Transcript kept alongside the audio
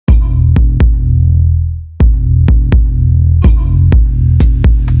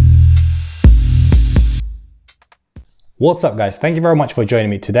What's up guys, thank you very much for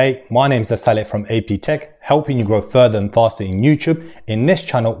joining me today. My name is Saleh from AP Tech, helping you grow further and faster in YouTube. In this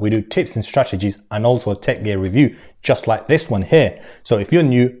channel, we do tips and strategies and also a tech gear review, just like this one here. So if you're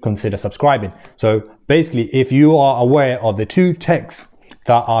new, consider subscribing. So basically, if you are aware of the two techs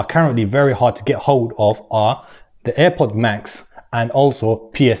that are currently very hard to get hold of are the Airpods Max and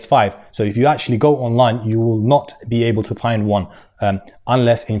also PS5. So if you actually go online, you will not be able to find one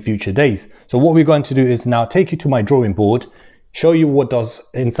unless in future days. So what we're going to do is now take you to my drawing board, show you what does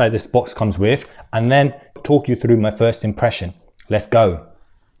inside this box comes with, and then talk you through my first impression. Let's go.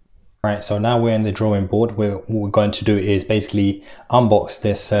 All right, so now we're in the drawing board. What we're going to do is basically unbox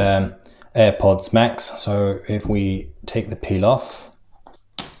this Airpods Max. So if we take the peel off,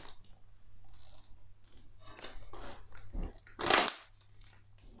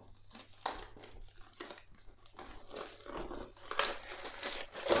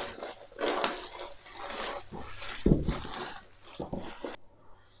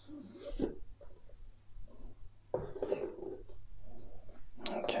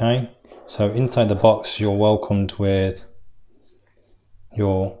 okay, so inside the box you're welcomed with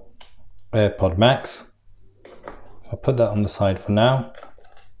your AirPod Max. I'll put that on the side for now.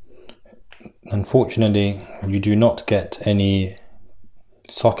 Unfortunately, you do not get any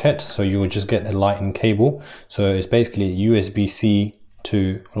socket, so you will just get the lightning cable. So it's basically USB-C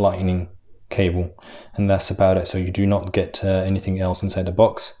to lightning cable, and that's about it. So you do not get anything else inside the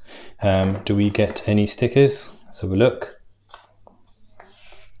box. Do we get any stickers? Let's have a look.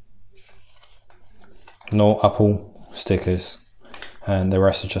 No Apple stickers, and the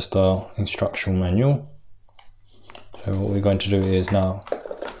rest is just our instructional manual. So what we're going to do is now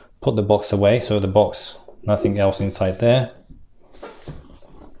put the box away. So the box, nothing else inside there.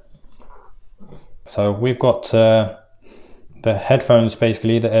 So we've got the headphones,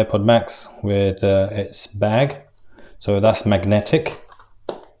 basically the AirPod Max with its bag. So that's magnetic.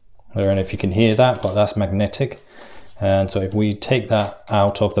 I don't know if you can hear that, but that's magnetic. And so if we take that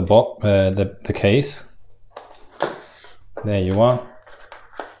out of the box, the case, there you are.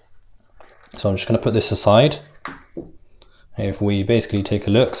 So I'm just going to put this aside. If we basically take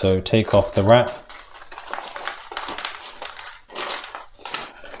a look, so take off the wrap.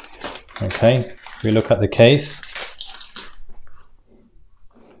 Okay, we look at the case.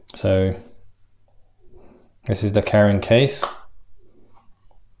 So this is the carrying case.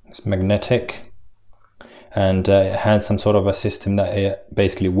 It's magnetic, and it has some sort of a system that it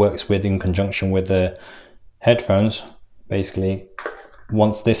basically works with in conjunction with the headphones. Basically,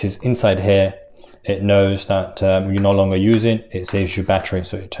 once this is inside here, it knows that you're no longer using it, saves you battery,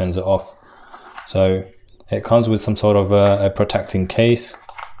 so it turns it off. So it comes with some sort of a protecting case.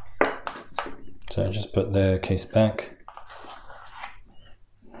 So just put the case back.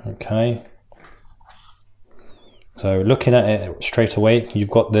 Okay. So looking at it straight away,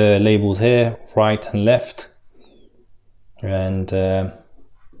 you've got the labels here, right and left. And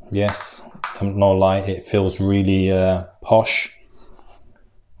yes, I'm not lie, it feels really posh.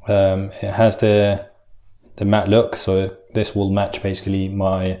 It has the matte look, so this will match basically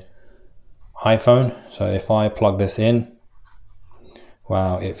my iPhone. So if I plug this in,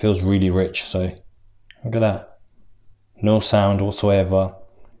 wow, it feels really rich. So look at that, no sound whatsoever.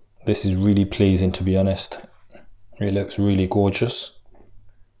 This is really pleasing, to be honest. It looks really gorgeous.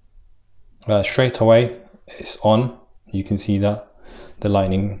 Straight away it's on, you can see that the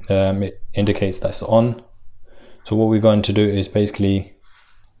lightning, it indicates that's on. So what we're going to do is basically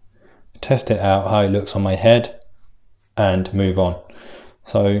test it out, how it looks on my head, and move on.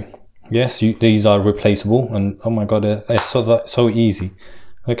 So yes, these are replaceable, and oh my god, they're so easy.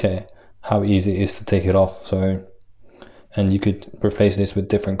 Okay, how easy it is to take it off. So, and you could replace this with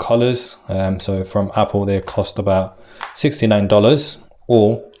different colors. So from Apple, they cost about $69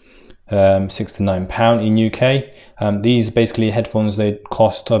 or £69 in UK. These basically headphones, they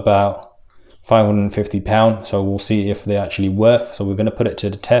cost about £550. So we'll see if they're actually worth. So we're going to put it to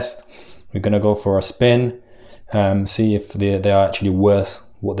the test. We're going to go for a spin, see if they're actually worth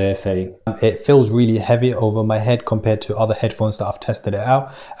what they're saying. It feels really heavy over my head compared to other headphones that I've tested it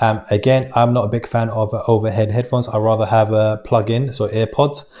out. Again, I'm not a big fan of overhead headphones. I rather have a plug-in, so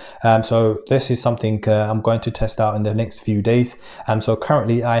AirPods. So this is something I'm going to test out in the next few days. So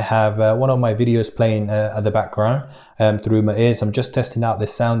currently I have one of my videos playing at the background through my ears. I'm just testing out the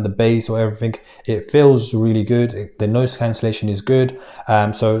sound, the bass or everything. It feels really good. The noise cancellation is good.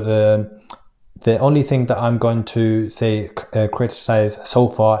 The only thing that I'm going to say criticize so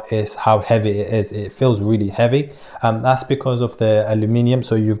far is how heavy it is. It feels really heavy. That's because of the aluminium.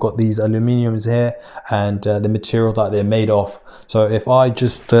 So you've got these aluminiums here and the material that they're made of. So if I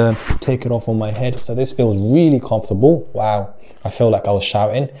just take it off on my head, so this feels really comfortable. Wow, I feel like I was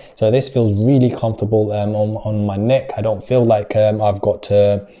shouting. So this feels really comfortable on my neck. I don't feel like I've got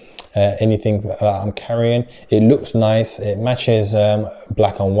anything that I'm carrying. It looks nice. It matches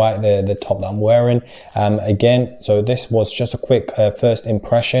black and white, the top that I'm wearing. Again, so this was just a quick first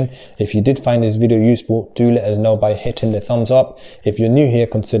impression. If you did find this video useful, do let us know by hitting the thumbs up. If you're new here,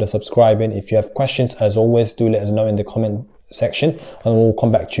 consider subscribing. If you have questions, as always, do let us know in the comment section and we'll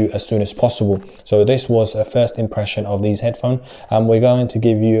come back to you as soon as possible. So this was a first impression of these headphones, and we're going to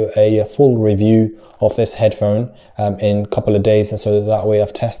give you a full review of this headphone in a couple of days, and so that way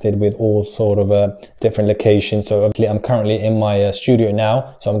I've tested with all sort of different locations. So obviously I'm currently in my studio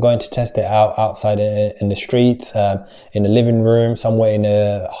now, so I'm going to test it out outside in the streets, in the living room, somewhere in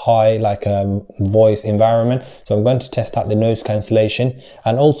a high voice environment. So I'm going to test out the noise cancellation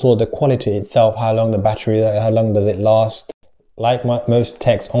and also the quality itself, how long the battery, how long does it last. Like most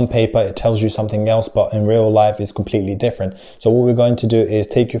text on paper, it tells you something else, but in real life it's completely different. So what we're going to do is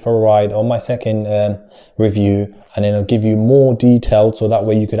take you for a ride on my second review, and then I'll give you more detail so that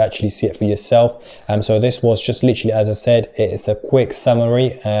way you could actually see it for yourself. So this was just literally, as I said, it's a quick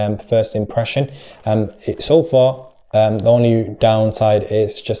summary, first impression. So far, the only downside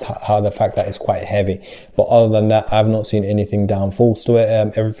is just how the fact that it's quite heavy, but other than that I've not seen anything downfalls to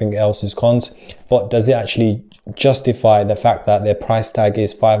it. Everything else is cons. But does it actually justify the fact that their price tag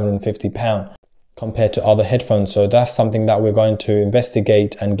is £550 compared to other headphones? So that's something that we're going to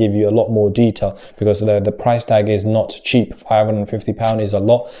investigate and give you a lot more detail, because the price tag is not cheap. £550 is a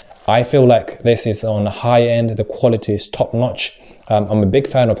lot. I feel like this is on the high end. The quality is top notch. I'm a big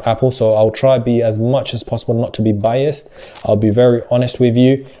fan of Apple, so I'll try be as much as possible not to be biased. I'll be very honest with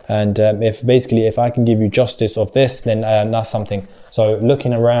you, and if I can give you justice of this, then that's something. So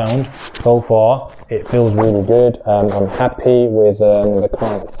looking around so far, it feels really good. I'm happy with the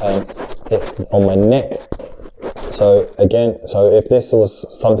current hit on my neck. So again, so if this was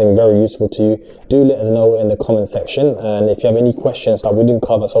something very useful to you, do let us know in the comment section. And if you have any questions that we didn't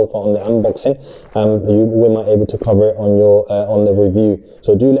cover so far on the unboxing, we might be able to cover it on your on the review.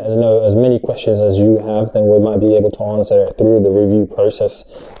 So do let us know as many questions as you have, then we might be able to answer it through the review process.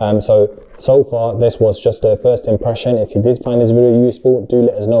 So far, this was just a first impression. If you did find this video useful, do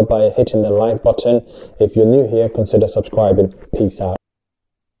let us know by hitting the like button. If you're new here, consider subscribing. Peace out.